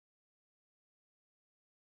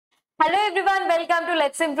Hello everyone, welcome to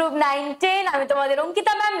let's improve 9-10। আমি তোমাদের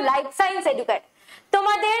Ankita ma'am, life science educator.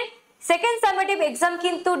 তোমাদের second summative exam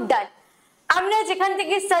কিন্তু ডান। আমরা যেখান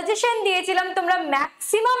থেকে সাজেশন দিয়েছিলাম, তোমরা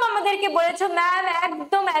ম্যাক্সিমাম আমাদেরকে বলেছো ম্যাম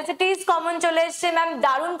একদম অ্যাজ ইট ইজ কমন চলে এসেছে, ম্যাম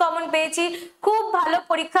দারুণ কমন পেয়েছি, খুব ভালো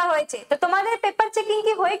পরীক্ষা হয়েছে। তো তোমাদের পেপার চেকিং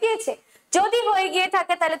কি হয়ে গিয়েছে? যদি হয়ে গিয়ে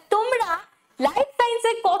থাকে তাহলে তোমরা লাইফ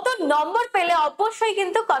সায়েন্সে কত নম্বর পেলে অবশ্যই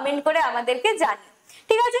কিন্তু কমেন্ট করে আমাদেরকে জানিও,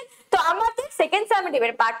 ঠিক আছে? তো আমাদের সেকেন্ড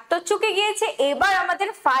সামেটিভের পার্ট তো চুকে গিয়েছে, এবার আমাদের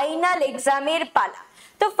ফাইনাল এক্সামের পালা।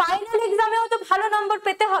 তো ফাইনাল এক্সামেও তো ভালো নম্বর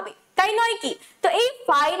পেতে হবে, তাই নয় কি? তো এই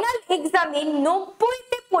ফাইনাল এক্সামে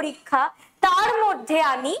 90তে পরীক্ষা, তার মধ্যে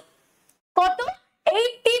আমি কত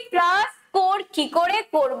 80+ স্কোর কি করে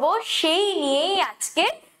করব সেই নিয়েই আজকে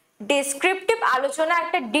ডেসক্রিপটিভ আলোচনা,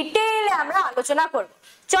 একটা ডিটেইলে আমরা আলোচনা করব।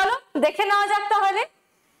 চলো দেখে নেওয়া যাক তাহলে।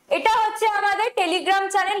 এটা হচ্ছে আমাদের Telegram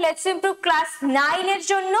channel let's improve class 9 এর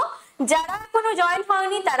জন্য। যারা এখনো জয়েন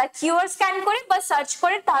হয়নি তারা কিওয়ার্ড স্ক্যান করে বা সার্চ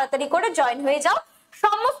করে তাড়াতাড়ি করে জয়েন হয়ে যাও।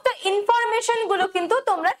 সমস্ত ইনফরমেশন গুলো কিন্তু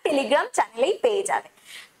তোমরা টেলিগ্রাম চ্যানেলেই পেয়ে যাবে।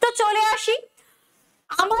 তো চলে আসি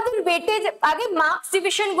আমাদের ওয়েটেজ, আগে মার্কস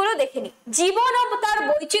ডিভিশন গুলো দেখে নি। জীবন ও তার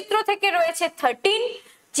বৈচিত্র্য থেকে রয়েছে 13,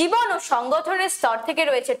 জীবন ও সংগঠনের স্তর থেকে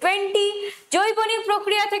রয়েছে 20, জৈবনিক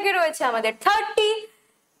প্রক্রিয়া থেকে রয়েছে আমাদের 30,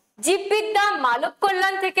 জীববিদ্যা মানব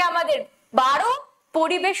কল্যাণ থেকে আমাদের 12,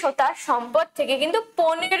 পরিবেশ ও তার সম্পদ থেকে কিন্তু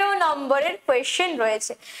 15 নম্বরের কোয়েশ্চেন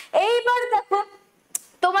রয়েছে। এইবার দেখো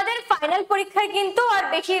তোমাদের ফাইনাল পরীক্ষায় কিন্তু আর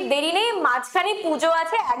বেশি দেরি নেই, মাঝখানে পুজো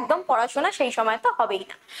আছে, একদম পড়াশোনা সেই সময় তো হবেই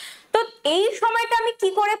না। তো এই সময়টা আমি কি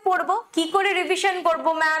করে পড়বো, কি করে রিভিশন করব?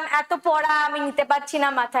 ম্যাম এত পড়া আমি নিতে পারছি না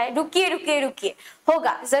মাথায়, রুকিয়ে রুকিয়ে রুকিয়ে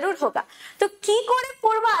হোগা জরুর হোগা। তো কি করে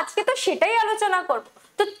পড়বো আজকে তো সেটাই আলোচনা করব।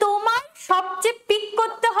 তো তোমার সবচেয়ে পিক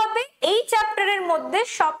করতে হবে এই চ্যাপ্টারের মধ্যে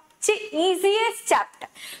সবচেয়ে ইজিয়েস্ট চ্যাপ্টার,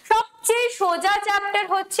 সবচেয়ে সোজা চ্যাপ্টার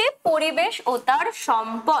হচ্ছে পরিবেশ ও তার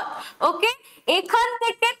সম্পদ। ওকে, এখান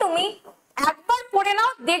থেকে তুমি একবার পড়ে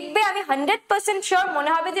নাও, দেখবে আমি 100% শিওর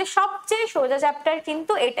মনে হবে যে সবচেয়ে সোজা চ্যাপ্টার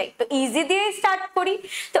কিন্তু এটাই। তো ইজি দিয়ে স্টার্ট করি।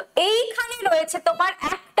 তো এইখানে রয়েছে তোমার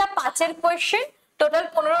একটা 5-এর কোয়েশ্চেন, টোটাল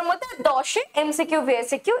 15-এর মধ্যে 10-এ MCQ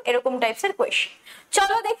VSA এরকম টাইপসের কোয়েশ্চেন।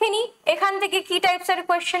 চলো দেখে নি এখান থেকে কি টাইপসের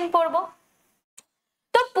কোয়েশ্চেন পড়বো।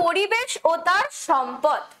 তো পরিবেশ ও তার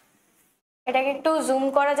সম্পদ, এটাকে একটু জুম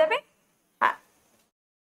করা যাবে? হ্যাঁ,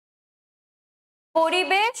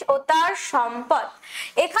 পরিবেশ ও তার সম্পদ।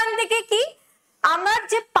 এখান থেকে কি আমার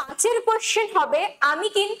যে 5-এর কোয়েশ্চেন হবে, আমি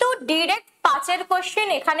কিন্তু ডিরেক্ট 5-এর কোয়েশ্চেন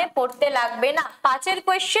এখানে পড়তে লাগবে না। 5-এর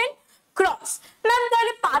কোয়েশ্চেন ক্রস। ম্যাম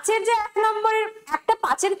তাহলে 5-এর যে 1 নম্বরের একটা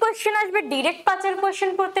 5-এর কোয়েশ্চেন আসবে, ডিরেক্ট 5-এর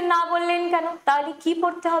কোয়েশ্চেন পড়তে না বললেন কেন? তাহলে কি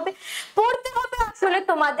পড়তে হবে? পড়তে হবে আসলে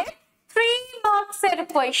তোমাদের 3 মার্কসের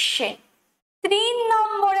কোয়েশ্চেন, 3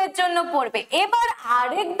 নম্বরের জন্য পড়বে। এবার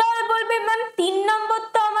আরেক দল বলবে ম্যাম 3 নম্বর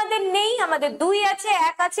তো আমাদের নেই, আমাদের 2 আছে,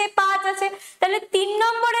 1 আছে, 5 আছে, তাহলে 3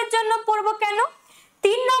 নম্বরের জন্য পড়বো কেন?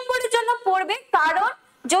 3 নম্বরের জন্য পড়বে কারণ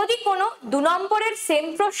যদি কোনো 2 নম্বরের সেম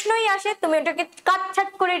প্রশ্নই আসে, তুমি ওটাকে কাটছাট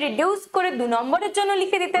করে রিডিউস করে 2 নম্বরের জন্য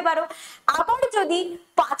লিখে দিতে পারো। আবার যদি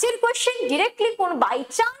 5-এর কোয়েশ্চেন ডিরেক্টলি কোন বাই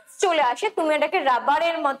চান্স চলে আসে, তুমি এটাকে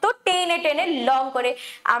রাবারের মতো টেনে টেনে লং করে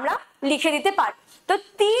আমরা লিখে দিতে পারি। তো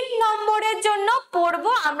 3 নম্বরের জন্য পড়বো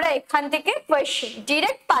আমরা এখান থেকে কোয়েশ্চেন,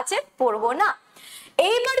 ডিরেক্ট 5-এর পড়বো না।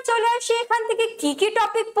 এইবার চলে আসি এখান থেকে কি কি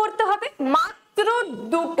টপিক পড়তে হবে। মাত্র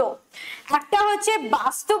 2টো, একটা হচ্ছে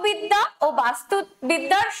বাস্তুবিদ্যা ও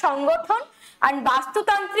বাস্তুবিদ্যার সংগঠন আর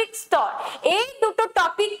বাস্তুতান্ত্রিক স্তর। এই দুটো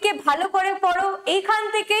টপিককে ভালো করে পড়ো, এইখান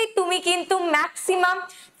থেকেই তুমি কিন্তু ম্যাক্সিমাম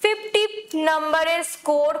 50 নম্বরের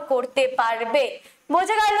স্কোর করতে পারবে।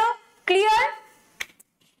 বোঝা গেল? ক্লিয়ার?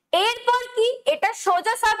 এরপর কি, এটা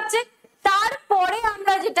সোজা সাবজেক্ট। তারপরে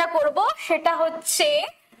আমরা যেটা করব সেটা হচ্ছে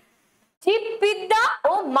জীববিদ্যা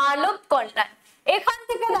ও মানব কল্যাণ। এখান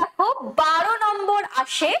থেকে দেখো 12 নম্বর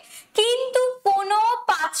আসে, কিন্তু কোনো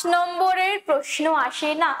 5 নম্বরের প্রশ্ন আসে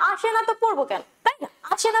না। আসে না তো পড়বো কেন, তাই না?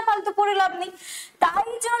 আসে না, ফালতু পড়ে লাভ নেই। তাই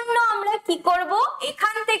জন্য আমরা কি করব,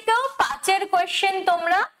 এখান থেকেও 5-এর কোয়েশ্চেন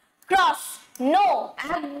তোমরা ক্রস, নো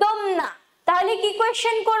একদম না। তাহলে কি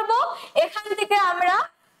কোয়েশ্চেন করব, এখান থেকে আমরা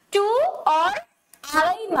 2 আর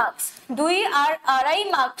 2.5 মার্কস, 2 আর 2.5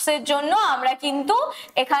 মার্কসের জন্য আমরা কিন্তু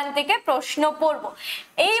এখান থেকে প্রশ্ন পড়ব।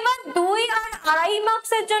 এইবার 2 আর 2.5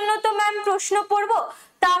 মার্কসের জন্য তো ম্যাম প্রশ্ন পড়ব,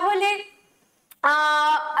 তাহলে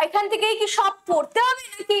এখান থেকেই কি সব পড়তে হবে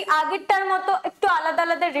নাকি আগেরটার মতো একটু আলাদা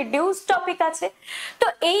আলাদা রিডিউস টপিক আছে? তো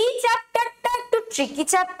এই চ্যাপ্টারটা একটু ট্রিকি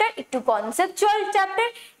চ্যাপ্টার, একটু কনসেপচুয়াল চ্যাপ্টার,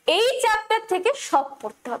 এই চ্যাপ্টার থেকে সব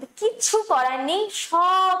পড়তে হবে, কিচ্ছু করার নেই,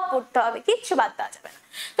 সব পড়তে হবে, কিচ্ছু বাদ দেওয়া যাবে না।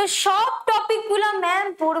 তো সব টপিক গুলো ম্যাম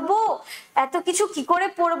পড়বো, এত কিছু কি করে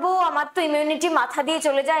পড়বো, আমার তো ইমিউনিটি মাথা দিয়ে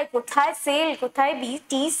চলে যায়, কোথায় সেল কোথায়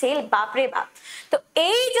টি সেল, বাপরে বাপ। তো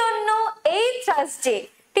এই জন্য এই থার্সডে,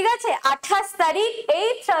 ঠিক আছে 28 তারিখ, এই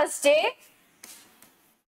থার্সডে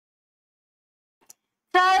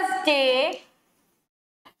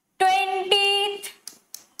 20th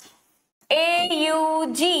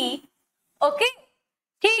AUG, ওকে,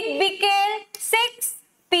 ঠিক বিকেল 6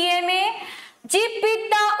 PM এ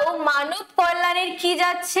জীববিদ্যা ও মানব কল্যাণের কি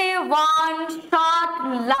যাচ্ছে ওয়ান শট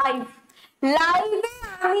লাইভ। লাইভে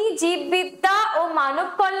আমি জীববিদ্যা ও মানব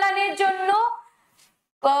কল্যাণের জন্য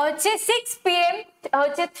হচ্ছে 6 PM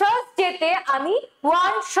হচ্ছে থার্সডেতে আমি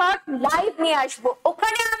ওয়ান শট লাইভ নিয়ে আসবো।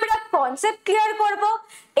 ওখানে আমরা কনসেপ্ট ক্লিয়ার করব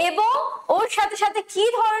এবং ওর সাথে সাথে কি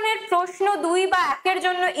ধরনের প্রশ্ন 2 বা 1 এর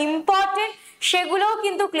জন্য ইম্পর্টেন্ট সেগুলোও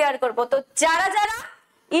কিন্তু ক্লিয়ার করব। তো যারা যারা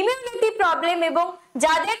ইমিউনিটি প্রবলেম এবং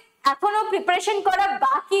যাদের এখনো প্রিপারেশন করা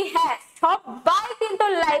বাকি, হ্যাঁ সবাই কিন্তু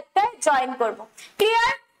লাইভটা জয়েন করব।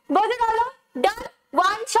 ক্লিয়ার? বোঝা গেল? ডান।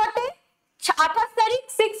 ওয়ান শটে 28 তারিখ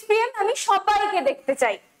 6 PM আমি সবাইকে দেখতে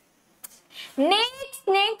চাই।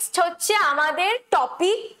 নেক্সট হচ্ছে আমাদের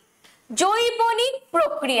টপিক জৈবনিক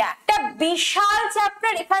প্রক্রিয়া, একটা বিশাল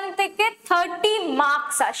চ্যাপ্টার। এখান থেকে 30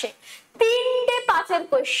 মার্কস আসে, 3টে 5-এর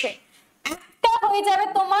কোশ্চেন। একটা হয়ে যাবে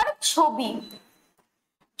তোমার ছবি,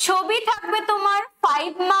 ছবি থাকবে তোমার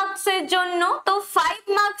 5 মার্কসের জন্য। তো 5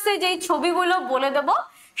 মার্কসে যেই ছবিগুলো বলে দেবো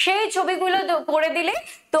সেই ছবিগুলো করে দিলে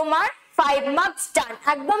তোমার 5 মার্কস ডান,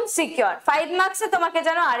 একদম সিকিউর। 5 মার্কসে তোমাকে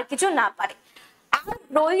যেন আর কিছু না পারে। আর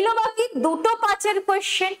রইল বাকি 2টো 5-এর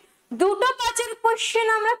কোশ্চেন। 2টো 5-এর কোশ্চেন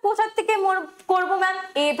আমরা কোথা থেকে করবো ম্যাম?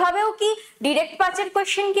 এভাবেও কি ডিরেক্ট 5-এর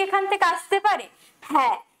কোশ্চেন কি এখান থেকে আসতে পারে?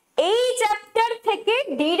 হ্যাঁ, এই চ্যাপ্টার থেকে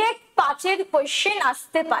ডিরেক্ট 5-এর কোশ্চেন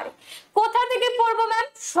আসতে পারে। কোথা থেকে পড়বো ম্যাম?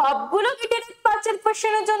 সবগুলো কি ডিরেক্ট 5-এর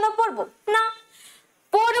কোশ্চেনের জন্য পড়বো না,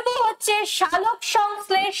 পড়বো হচ্ছে সালোক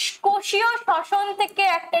সংশ্লেষ কোষীয় শ্বসন থেকে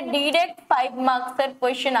একটা ডিরেক্ট 5 মার্কসের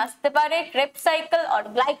কোশ্চেন আসতে পারে, ক্রেবস সাইকেল আর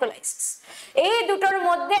গ্লাইকোলাইসিস। এই দুটোর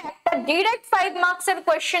মধ্যে একটা ডিরেক্ট 5 মার্কসের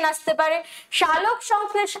কোশ্চেন আসতে পারে। সালোক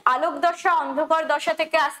সংশ্লেষ আলোক দশা অন্ধকার দশা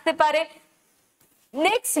থেকে আসতে পারে।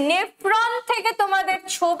 নেক্সট নেফ্রন থেকে তোমাদের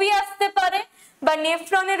ছবি আসতে পারে বা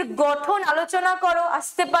নেফ্রনের গঠন আলোচনা করো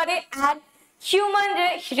আসতে পারে। আর হিউম্যান যে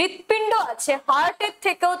হৃৎপিণ্ড আছে হার্টের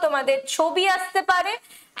থেকেও তোমাদের ছবি আসতে পারে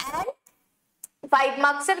এন্ড 5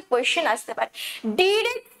 মার্কসের কোশ্চেন আসতে পারে।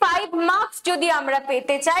 ডিরেক্ট 5 মার্কস যদি আমরা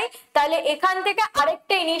পেতে চাই তাহলে এখান থেকে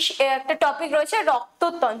আরেকটা একটা টপিক রয়েছে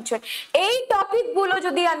রক্ততঞ্চন। এই টপিক গুলো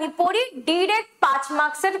যদি আমি পড়ি ডিরেক্ট 5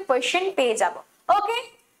 মার্কসের কোশ্চেন পেয়ে যাব। ওকে,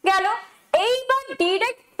 গেল। এইবার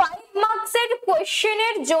ডিরেক্ট 5 মার্কসের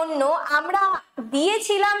কোশ্চেনের জন্য আমরা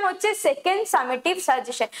দিয়েছিলাম হচ্ছে সেকেন্ড সামেটিভ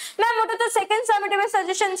সাজেশন। ম্যাম ওটা তো সেকেন্ড সামেটিভের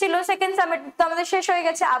সাজেশন ছিল, সেকেন্ড সামেটিভ তো আমাদের শেষ হয়ে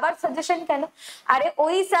গেছে, আবার সাজেশন কেন? আরে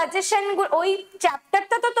ওই সাজেশন ওই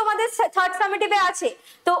চ্যাপ্টারটা তো তোমাদের থার্ড সামেটিভে আছে,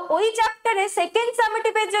 তো ওই চ্যাপ্টারে সেকেন্ড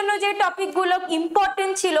সামেটিভের জন্য যে টপিকগুলো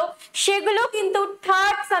ইম্পর্টেন্ট ছিল সেগুলো কিন্তু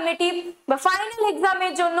থার্ড সামেটিভ বা ফাইনাল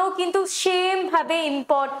এক্সামের জন্য কিন্তু সেম ভাবে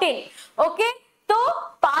ইম্পর্টেন্ট। ওকে, তো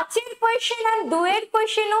 5-এর কোশ্চেন আর 2-এর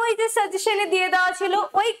কোশ্চেন ওই যে সাজেশনে দিয়ে দেওয়া ছিল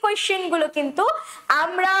ওই কোশ্চেন গুলো কিন্তু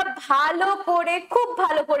আমরা ভালো করে খুব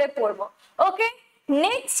ভালো করে পড়বো। ওকে,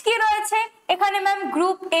 নেক্সট কি রয়েছে এখানে ma'am?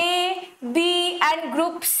 Group A, B and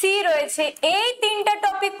group C রয়েছে। এই 3টা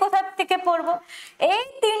টপিক কোথা থেকে পড়বো? এই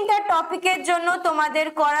 3টা টপিকের জন্য তোমাদের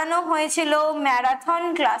করানো হয়েছিল ম্যারাথন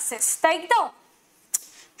ক্লাসেস, তাই তো?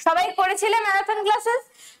 সবাই করেছিলে ম্যারাথন ক্লাসেস?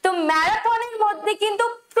 তো ম্যারাথনের মধ্যে কিন্তু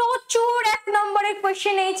প্রচুর 1 নম্বরের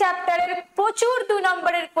কোশ্চেন, এই চ্যাপ্টারের প্রচুর 2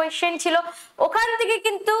 নম্বরের কোশ্চেন ছিল। ওখান থেকে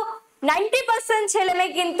কিন্তু 90% ছেলে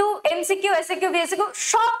মেয়ে কিন্তু MCQ SQ VSA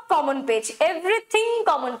সব কমন পেয়েছে, এভরিথিং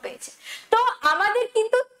কমন পেয়েছে। তো আমাদের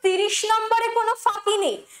কিন্তু 30 নম্বরে কোনো ফাঁকি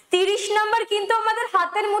নেই, 30 নম্বর কিন্তু আমাদের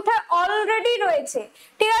হাতের মুঠোয় অলরেডি রয়েছে।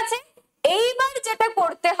 ঠিক আছে, এইবার যেটা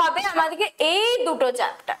করতে হবে আমাদেরকে এই দুটো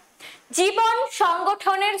চ্যাপ্টার জীবন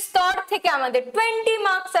সংগঠনের স্তর থেকে আমাদের 20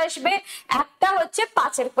 মার্কস আসবে, একটা হচ্ছে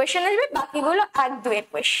 5-এর কোশ্চেন আসবে, বাকিগুলো 1-2-এর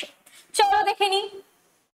কোশ্চেন। চলো দেখে নি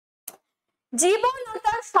জীবন ও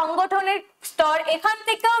তার সংগঠনের স্তর। এখান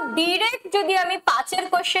থেকেও ডিরেক্ট যদি আমি 5-এর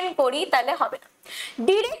কোশ্চেন করি তাহলে হবে না,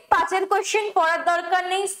 ডিরেক্ট 5-এর কোশ্চেন পড়ার দরকার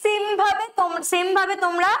নেই, সেম ভাবে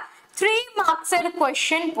তোমরা 3 মার্কসের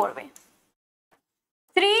কোশ্চেন পড়বে,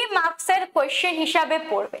 3 মার্কসের কোশ্চেন হিসাবে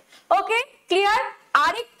পড়বে। ওকে, ক্লিয়ার?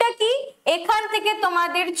 আরেকটা কি, এখান থেকে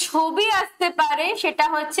তোমাদের ছবি আসতে পারে সেটা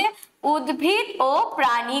হচ্ছে উদ্ভিদ ও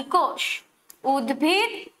প্রাণী কোষ।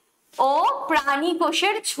 উদ্ভিদ ও প্রাণী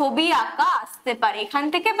কোষের ছবি আঁকা আসতে পারে, এখান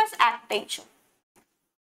থেকে বাস একটাই ছবি।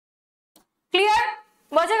 ক্লিয়ার?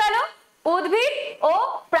 বোঝা গেল? উদ্ভিদ ও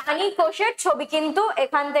প্রাণী কোষের ছবি কিন্তু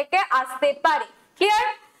এখান থেকে আসতে পারে। ক্লিয়ার?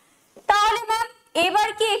 তাহলে ম্যাম এবার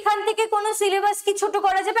কি এখান থেকে কোনো সিলেবাস কি ছোট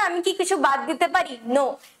করা যাবে? আমি কি কিছু বাদ দিতে পারি? নো,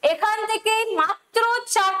 এখান থেকে মাত্র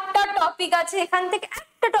 4টা টপিক আছে, এখান থেকে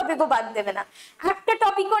একটা টপিকও বাদ দেবে না। একটা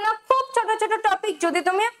টপিকও না, খুব ছোট ছোট টপিক। যদি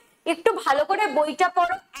তুমি একটু ভালো করে বইটা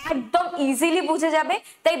পড়ো একদম ইজিলি বুঝে যাবে,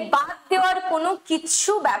 তাই বাদ দেওয়ার কোনো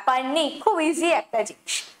কিছু ব্যাপার নেই, খুব ইজি একটা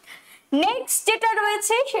জিনিস। নেক্সট যেটা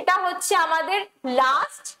রয়েছে সেটা হচ্ছে আমাদের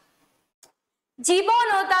লাস্ট, জীবন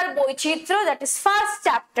ও তার বৈচিত্র্য, দ্যাট ইজ ফার্স্ট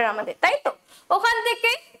চ্যাপ্টার আমাদের, তাই তো? ওখান থেকে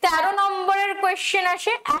 13 নম্বরের কোয়েশ্চেন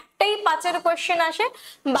আসে, একটাই 5-এর কোয়েশ্চেন আসে,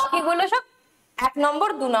 বাকিগুলো সব 1 নম্বর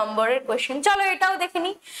 2 নম্বরের কোয়েশ্চেন। চলো এটাও দেখে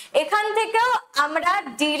নি। এখান থেকেও আমরা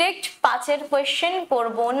ডিরেক্ট 5-এর কোয়েশ্চেন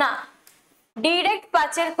করব না, ডিরেক্ট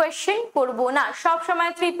 5-এর কোয়েশ্চেন করব না, সব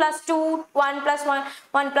সময় 3+2 1+1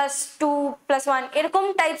 1+2 +1 এরকম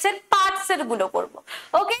টাইপসের পার্টসের গুলো করব।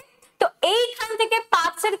 ওকে, তো এইখান থেকে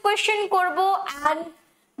 5-এর কোয়েশ্চেন করব এন্ড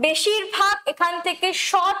বেশিরভাগ এখান থেকে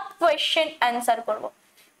শর্ট কোয়েশ্চেন অ্যান্সার করব,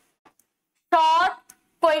 শর্ট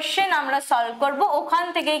কোয়েশ্চেন আমরা সলভ করব, ওখান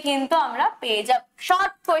থেকেই কিন্তু আমরা পেয়ে যাব।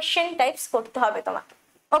 শর্ট কোয়েশ্চেন টাইপস করতে হবে তোমাকে।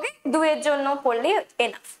 ওকে, 2-এর জন্য পড়লেই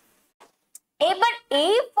এনাফ। এবার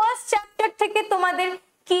এই ফার্স্ট চ্যাপ্টার থেকে তোমাদের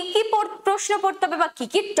কি কি প্রশ্ন পড়তে হবে বা কি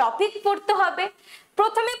কি টপিক পড়তে হবে?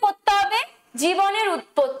 প্রথমে পড়তে হবে জীবনের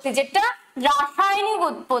উৎপত্তি, যেটা রাসায়নিক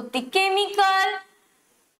উৎপত্তি, chemical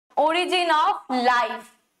origin of life,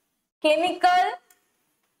 chemical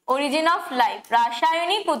origin of life,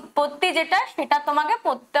 রাসায়নিক উৎপত্তি যেটা, সেটা তোমাকে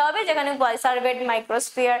পড়তে হবে, যেখানে সার্ভেট,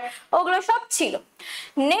 মাইক্রোস্ফিয়ার ওগুলো সব ছিল।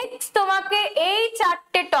 নেক্সট তোমাকে এই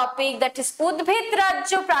 4টে টপিক, দ্যাট ইজ উদ্ভিদ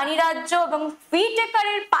রাজ্য, প্রাণী রাজ্য এবং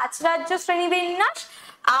হুইটেকারের 5 রাজ্য শ্রেণীবিন্যাস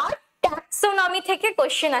আর ট্যাক্সোনমি থেকে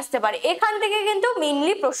কোশ্চেন আসতে পারে। এখান থেকে কিন্তু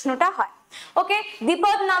মেইনলি প্রশ্নটা হয়। ওকে,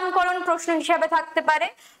 বিপদ নামকরণ প্রশ্ন হিসাবে থাকতে পারে,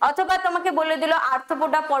 অথবা তোমাকে বলে দিল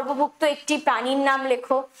আর্থ্রোপোডা পর্বভুক্ত একটি প্রাণীর নাম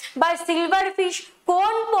লেখো, বা সিলভার ফিশ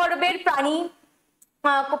কোন পর্বের প্রাণী,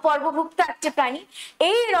 পর্বভুক্ত একটি প্রাণী,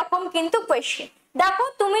 এই রকম কিন্তু কোয়েশ্চেন। দেখো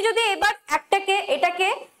তুমি যদি এবার এটাকে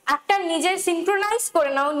একটা নিজের সিনক্রোনাইজ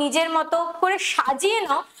করে নাও, নিজের মতো করে সাজিয়ে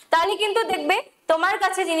নাও, তাহলে কিন্তু দেখবে তোমার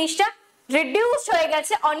কাছে জিনিসটা রিডিউস হয়ে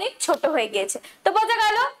গেছে, অনেক ছোট হয়ে গিয়েছে। তো বোঝা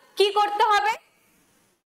গেল কি করতে হবে।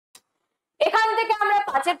 এখান থেকে আমরা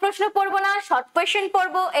 5-এর প্রশ্ন পড়বো না, শর্ট কোয়েশ্চেন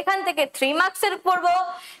পড়বো, এখান থেকে 3 মার্কসের পড়বো,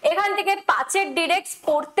 এখান থেকে 5-এর ডিরেক্ট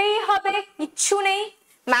পড়তেই হবে, কিচ্ছু নেই।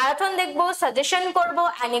 ম্যারাথন দেখবো, সাজেশন করবো,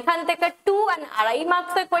 এন্ড এখান থেকে 2 and 2.5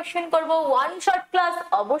 মার্কসের কোয়েশ্চেন করবো, 1 শর্ট ক্লাস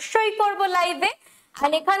অবশ্যই করবো লাইভে,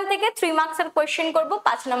 এন্ড এখান থেকে 3 মার্কসের কোয়েশ্চেন করবো,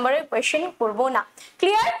 5 নম্বরের কোয়েশ্চেন করবো না।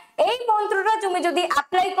 ক্লিয়ার? এই মন্ত্রটা তুমি যদি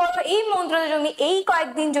অ্যাপ্লাই করো, এই মন্ত্রটা তুমি এই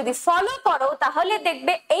কয়েকদিন যদি ফলো করো, তাহলে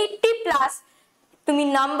দেখবে 80+ তুমি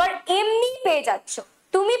নাম্বার এমনি পেয়ে যাচ্ছ।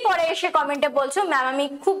 তুমি পরে এসে কমেন্টে বলছো ম্যাম আমি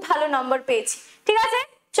খুব ভালো নাম্বার পেয়েছি। ঠিক আছে,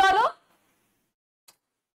 চলো।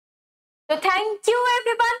 তো থ্যাংক ইউ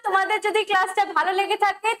এভরিওয়ান। তোমাদের যদি ক্লাসটা ভালো লেগে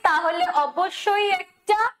থাকে তাহলে অবশ্যই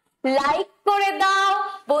একটা লাইক করে দাও,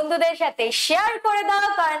 বন্ধুদের সাথে শেয়ার করে দাও,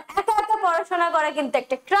 কারণ একা একা পড়াশোনা করা কিন্তু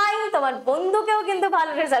একটা ক্রাইম, তোমার বন্ধুকেও কিন্তু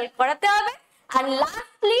ভালো রেজাল্ট করাতে হবে। And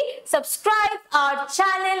lastly, subscribe our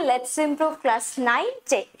channel. Let's improve class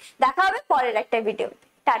 9-10. দেখা হবে পরের একটা ভিডিও।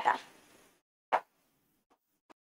 টাটা।